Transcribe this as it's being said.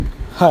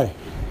Hi,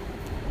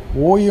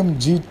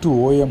 OMG to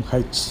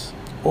OMH.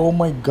 Oh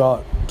my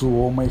God to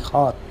oh my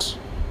heart.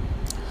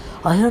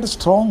 I had a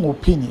strong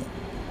opinion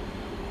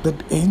that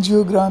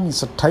angiogram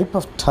is a type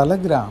of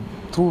telegram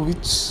through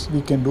which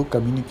we can do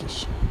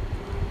communication.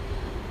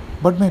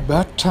 But my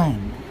bad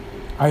time,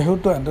 I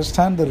had to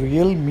understand the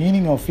real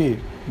meaning of it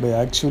by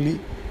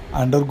actually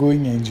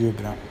undergoing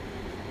angiogram.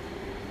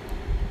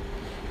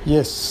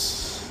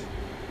 Yes,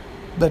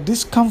 the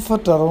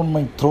discomfort around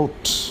my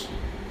throat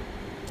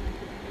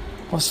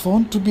was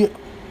found to be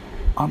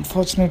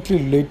unfortunately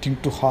relating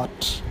to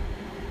heart,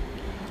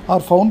 or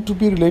found to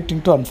be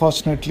relating to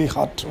unfortunately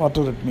heart,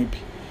 whatever it may be,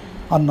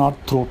 or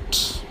not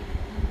throat.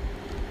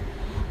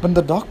 When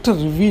the doctor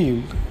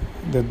revealed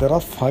that there are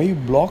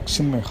 5 blocks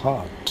in my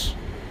heart,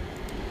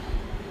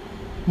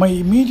 my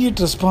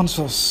immediate response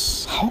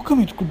was, how come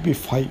it could be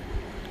 5?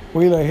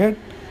 While I had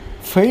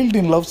failed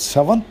in love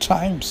 7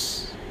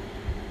 times,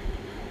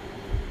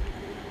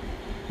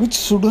 which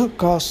should have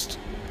caused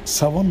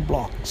 7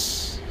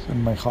 blocks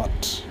in my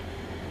heart.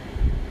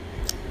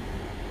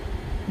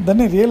 Then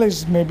I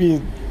realized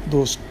maybe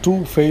those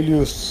 2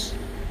 failures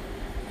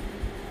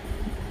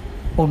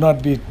would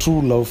not be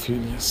true love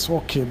failures.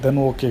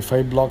 Okay,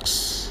 5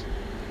 blocks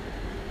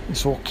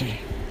is okay.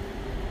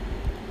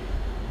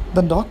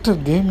 Then doctor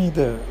gave me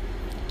the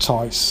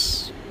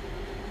choice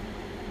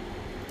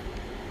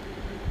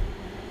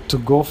to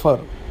go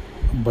for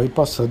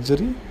bypass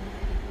surgery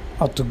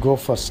or to go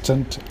for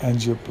stent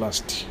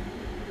angioplasty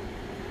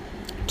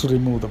to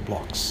remove the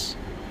blocks.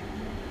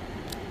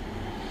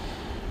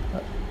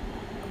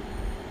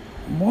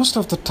 Most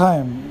of the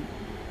time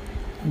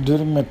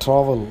during my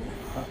travel,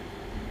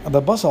 the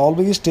bus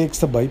always takes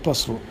the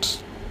bypass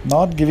route,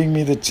 not giving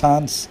me the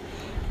chance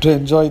to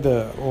enjoy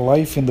the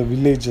life in the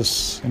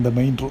villages in the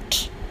main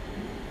route.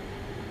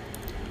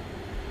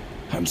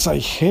 Hence, I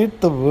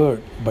hate the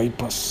word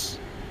bypass.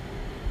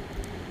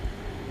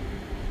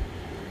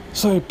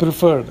 So I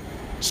preferred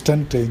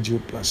stent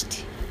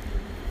angioplasty.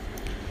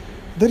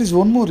 There is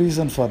one more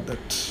reason for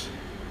that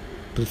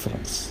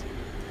preference.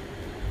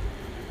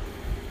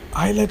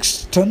 I like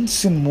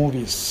stunts in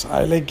movies.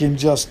 I like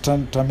MGR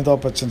stunt,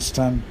 Amitabh Bachchan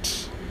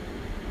stunt.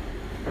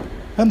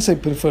 Hence I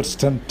prefer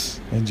stent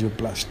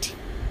angioplasty.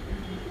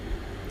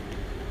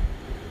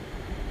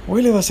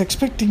 While I was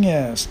expecting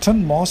a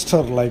stunt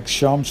master like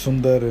Shyam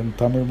Sundar in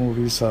Tamil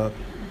movies or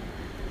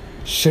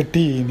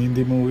Shetty in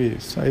Hindi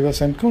movies, I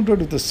was encountered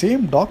with the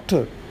same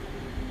doctor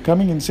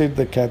coming inside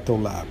the cath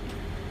lab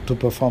to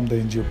perform the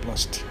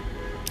angioplasty.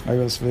 I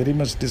was very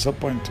much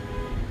disappointed.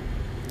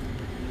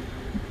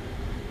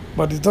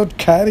 But without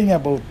caring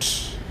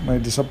about my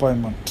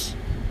disappointment,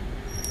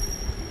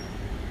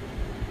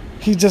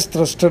 he just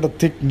thrusted a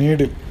thick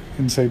needle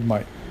inside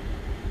my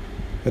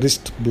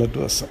wrist blood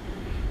vessel.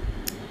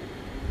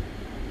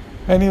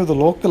 I knew the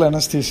local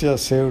anesthesia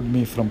saved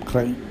me from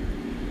crying.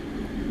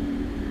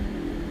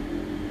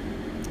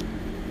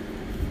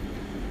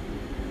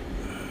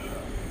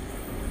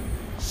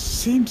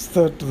 Seems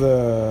that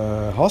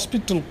the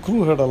hospital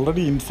crew had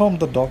already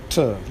informed the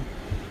doctor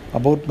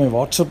about my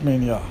WhatsApp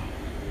mania.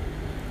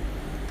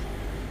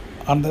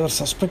 And they were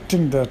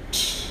suspecting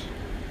that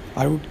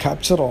I would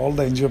capture all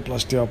the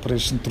angioplasty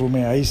operation through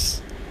my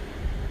eyes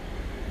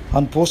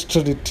and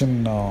posted it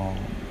in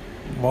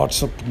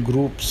WhatsApp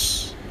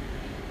groups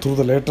through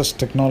the latest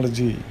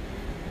technology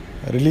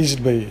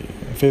released by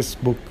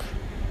Facebook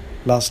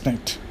last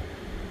night.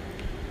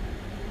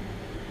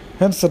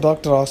 Hence the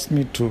doctor asked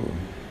me to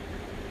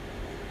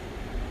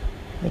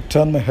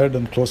turn my head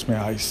and close my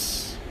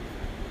eyes.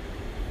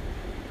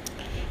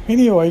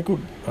 Anyhow, I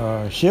could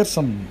hear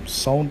some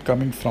sound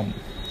coming from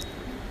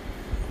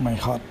my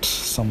heart,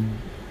 some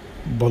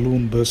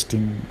balloon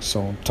bursting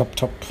sound, tap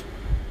tap.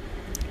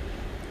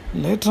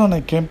 Later on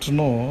I came to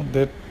know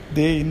that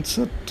they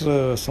insert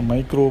some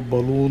micro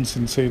balloons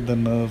inside the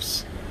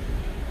nerves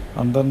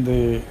and then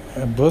they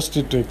burst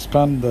it to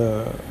expand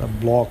the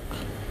block,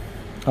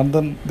 and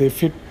then they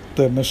fit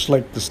the mesh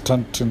like the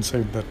stent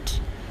inside that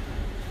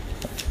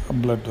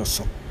blood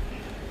vessel,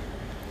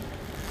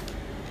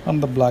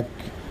 and the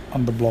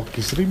block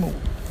is removed.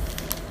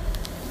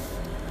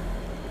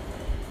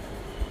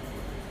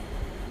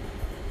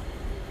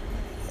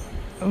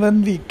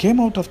 When we came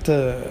out of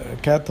the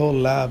cathode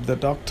lab, the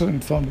doctor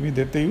informed me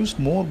that they used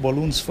more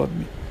balloons for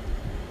me.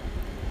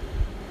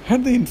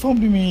 Had they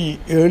informed me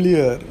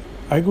earlier,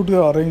 I could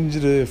have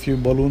arranged a few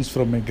balloons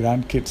for my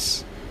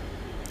grandkids.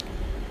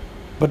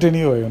 But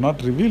anyway, I have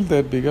not revealed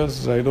that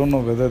because I don't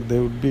know whether they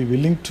would be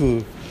willing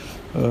to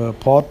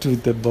part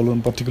with that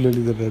balloon,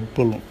 particularly the red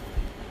balloon.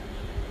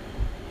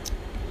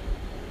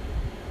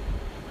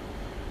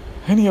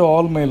 Anyhow,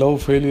 all my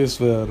love failures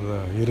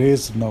were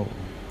erased now,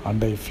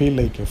 and I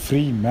feel like a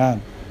free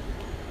man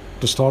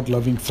to start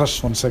loving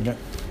fresh once again.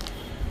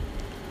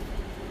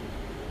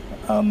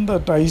 And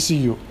at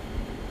ICU,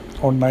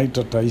 one night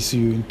at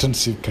ICU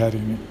intensive care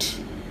unit.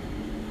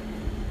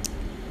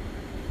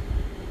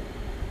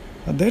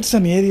 And that's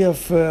an area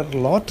where a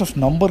lot of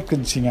number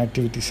crunching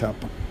activities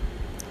happen.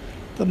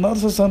 The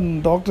nurses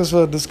and doctors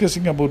were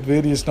discussing about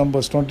various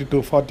numbers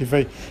 22,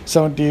 45,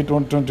 78,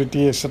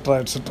 120, etc.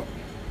 etc.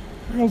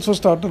 I also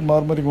started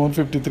murmuring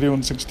 153,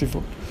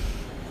 164.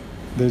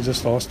 They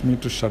just asked me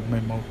to shut my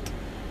mouth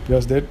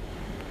because that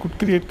could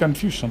create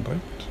confusion, right?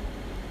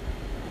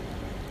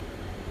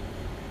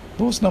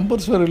 Those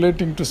numbers were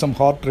relating to some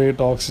heart rate,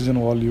 oxygen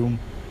volume,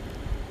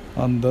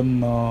 and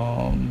then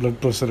blood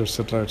pressure,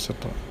 etc.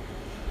 etc.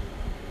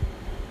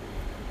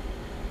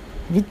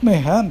 With my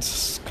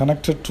hands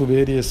connected to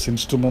various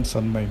instruments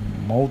and my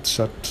mouth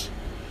shut,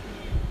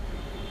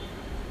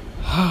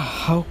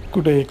 how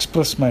could I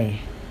express my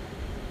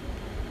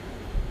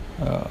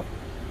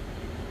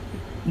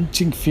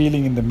itching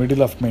feeling in the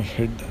middle of my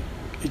head?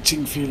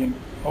 Itching feeling.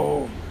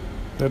 Oh,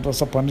 that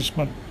was a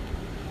punishment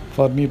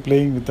for me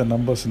playing with the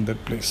numbers in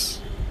that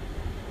place.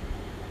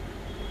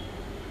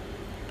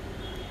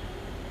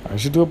 I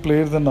should have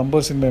played the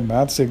numbers in my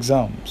maths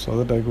exam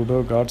so that I could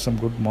have got some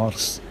good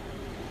marks,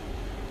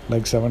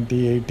 like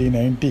 70, 80,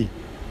 90.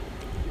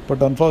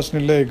 But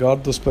unfortunately, I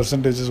got those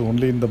percentages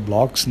only in the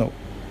blocks now.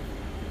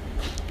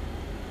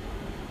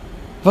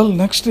 Well,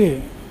 next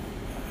day,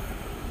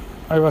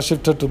 I was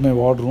shifted to my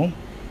wardroom.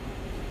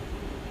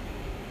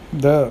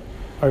 There,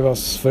 I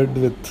was fed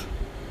with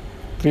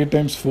 3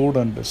 times food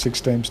and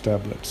 6 times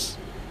tablets.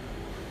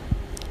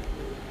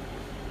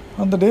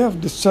 On the day of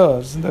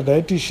discharge, the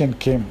dietitian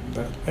came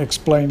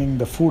explaining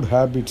the food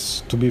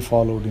habits to be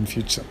followed in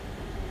future.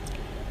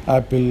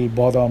 Apple,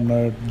 badam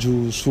nut,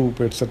 juice,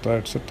 soup, etc.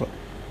 etc.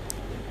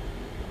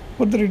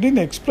 But they didn't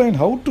explain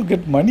how to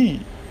get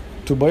money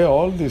to buy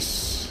all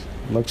these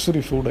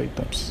luxury food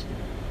items.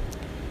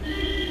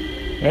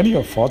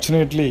 Anyhow,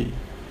 fortunately,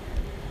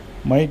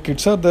 my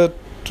kids are there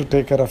to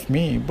take care of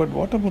me. But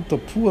what about the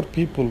poor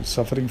people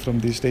suffering from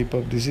these type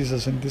of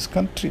diseases in this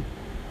country?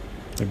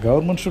 The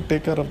government should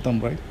take care of them,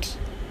 right?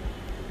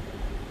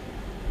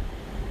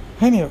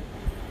 Anyhow,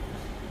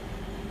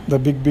 the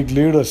big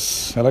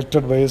leaders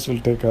elected by us will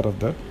take care of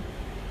that.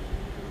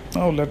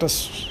 Now let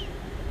us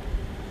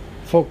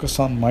focus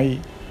on my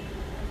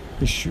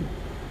issue.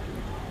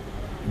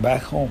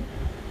 Back home,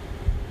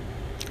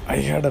 I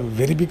had a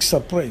very big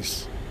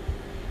surprise.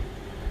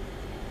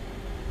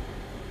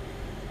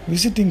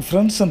 Visiting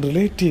friends and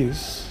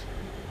relatives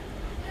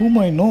whom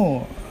I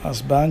know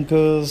as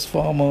bankers,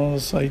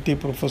 farmers, IT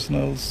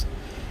professionals,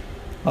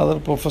 other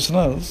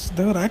professionals,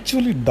 they were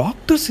actually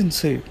doctors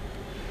inside.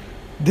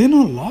 They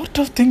know a lot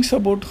of things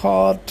about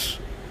heart,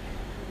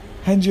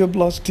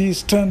 angioplasty,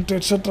 stent,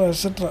 etc.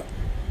 etc.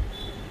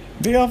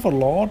 They offer a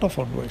lot of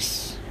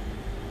advice.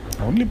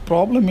 The only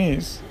problem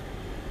is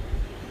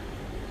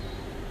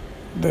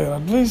their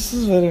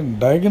advices were in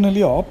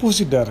diagonally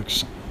opposite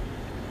direction.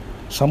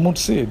 Some would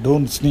say,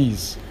 don't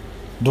sneeze,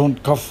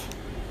 don't cough,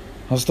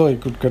 as though I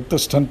could get the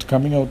stent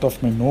coming out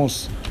of my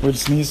nose while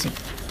sneezing.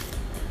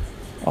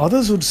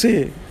 Others would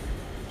say,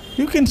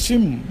 you can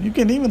swim, you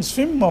can even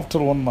swim after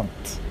 1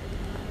 month.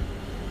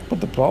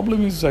 But the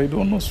problem is I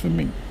don't know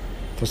swimming.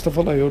 First of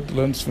all, I have to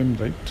learn swim,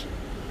 right?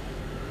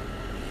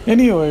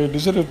 Anyway, I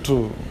decided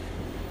to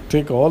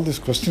take all these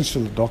questions to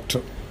the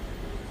doctor.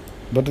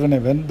 But when I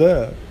went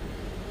there,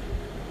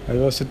 I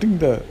was sitting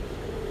there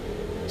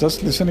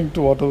just listening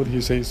to whatever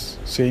he says,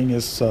 saying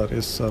yes sir,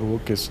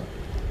 okay sir.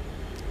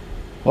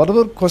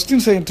 Whatever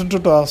questions I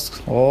intended to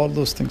ask, all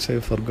those things I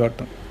have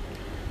forgotten.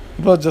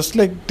 It was just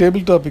like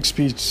table topic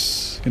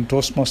speech in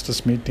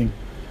Toastmasters meeting,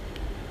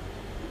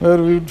 where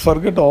we would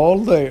forget all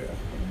the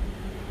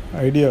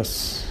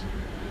ideas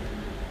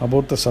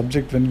about the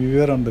subject when we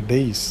were on the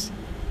dais.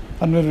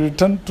 And when we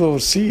return to our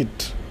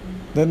seat,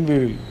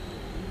 then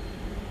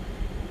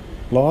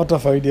lot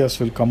of ideas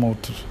will come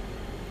out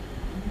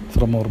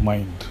from our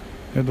mind.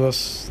 It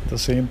was the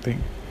same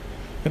thing.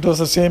 It was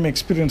the same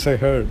experience I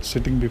had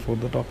sitting before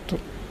the doctor.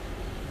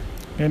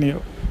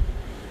 Anyhow,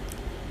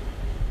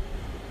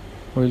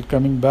 while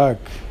coming back,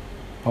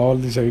 all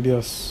these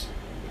ideas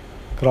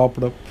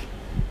cropped up,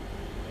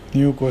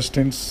 new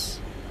questions.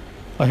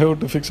 I have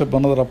to fix up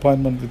another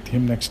appointment with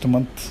him next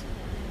month.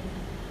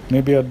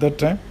 Maybe at that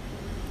time,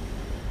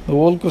 the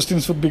old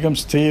questions would become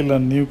stale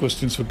and new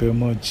questions would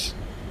emerge.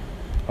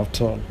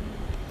 After all,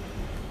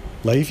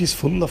 life is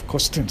full of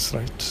questions,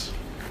 right?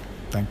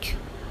 Thank you.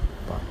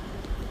 Bye.